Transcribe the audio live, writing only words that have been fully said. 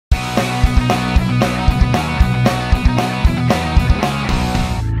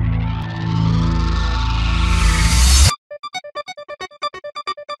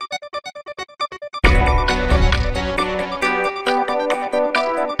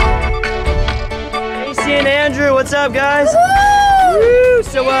and Andrew. What's up, guys? Woo!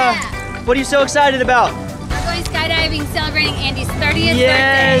 So, what are you so excited about? We're going skydiving, celebrating Andy's 30th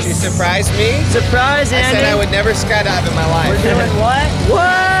Yes. birthday. You surprised me. Surprise, Andy. I said I would never skydive in my life. We're doing what?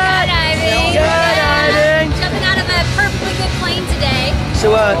 What? Skydiving. Skydiving. Jumping out of a perfectly good plane today. So,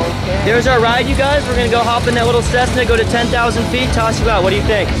 there's our ride, you guys. We're gonna go hop in that little Cessna, go to 10,000 feet, toss you out. What do you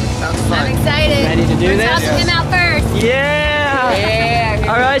think? Sounds fun. I'm excited. Ready to do We're this? tossing him out first. Yeah. Yeah.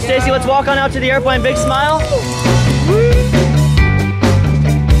 All right, Stacie, let's walk on out to the airplane. Big smile.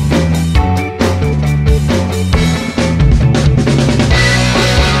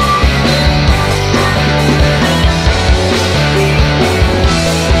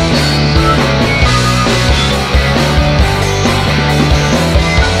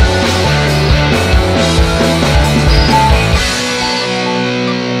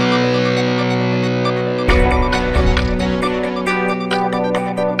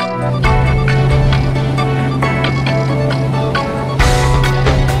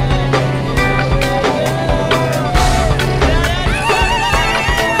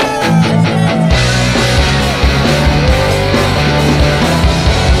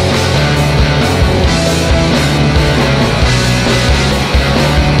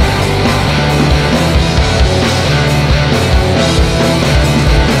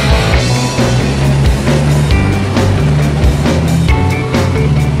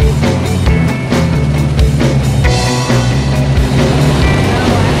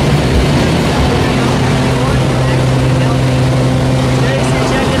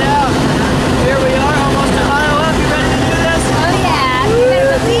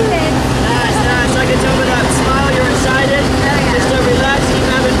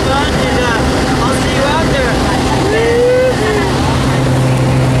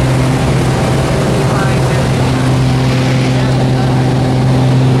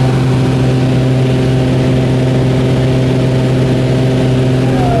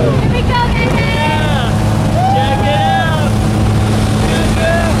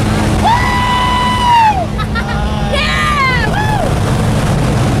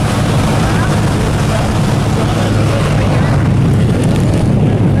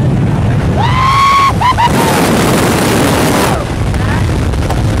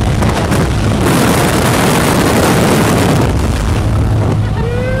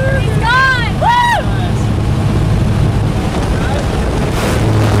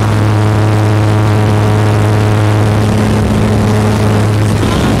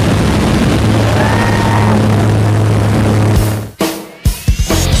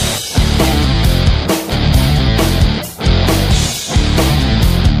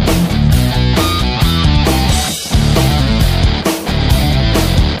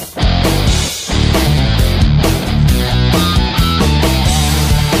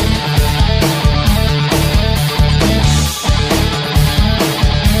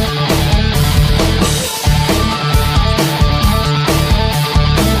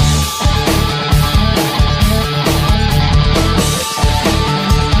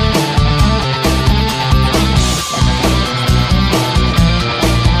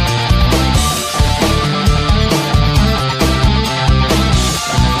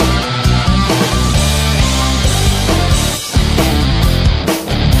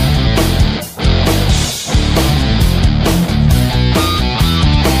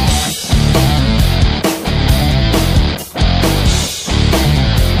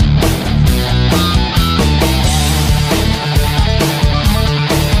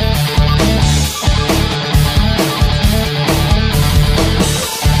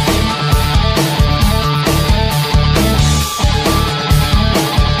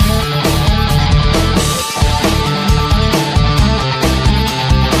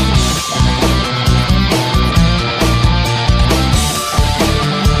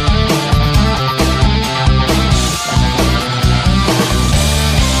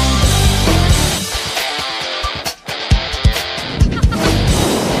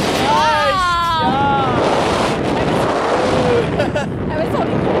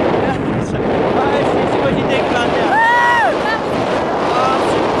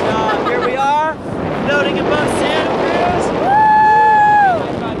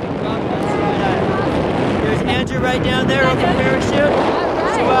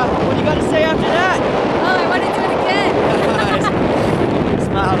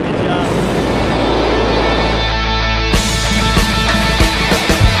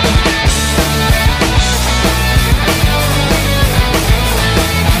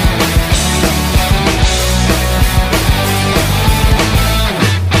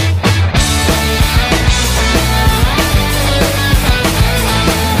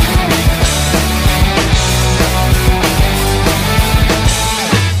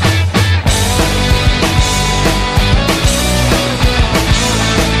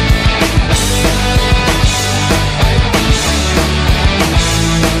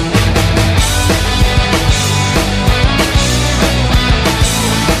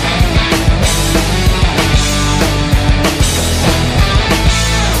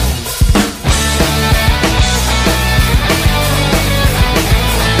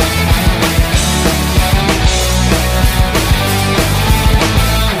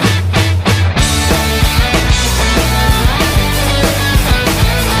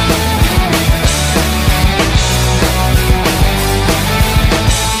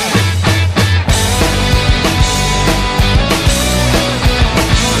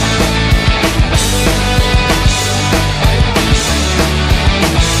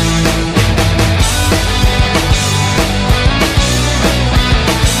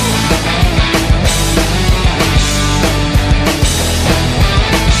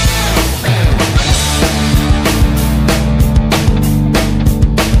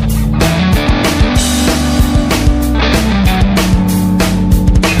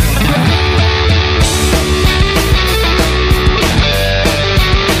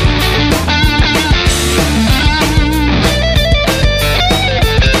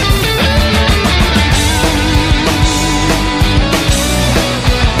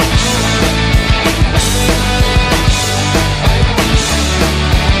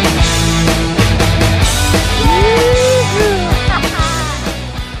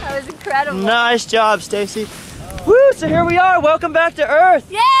 Nice job, Stacie. Woo, so here we are. Welcome back to Earth.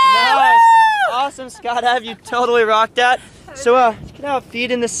 Yeah! Nice. Woo! Awesome skydive. You totally rocked that. So, get out,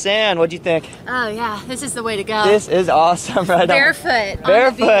 feet in the sand. What'd you think? Oh yeah, this is the way to go. This is awesome, right? Barefoot.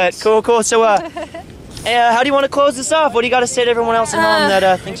 Barefoot. Cool, cool. So, how do you want to close this off? What do you got to say to everyone else at home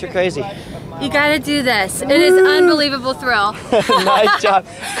that thinks you're crazy? You gotta do this. It is unbelievable thrill. Nice job.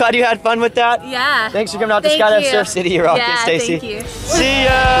 Glad you had fun with that. Yeah. Thanks for coming out to Thank Skydive you. Surfcity. You're rocking, Yeah, Stacie. thank you. See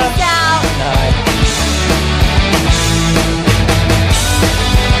ya. Peace out. Nice.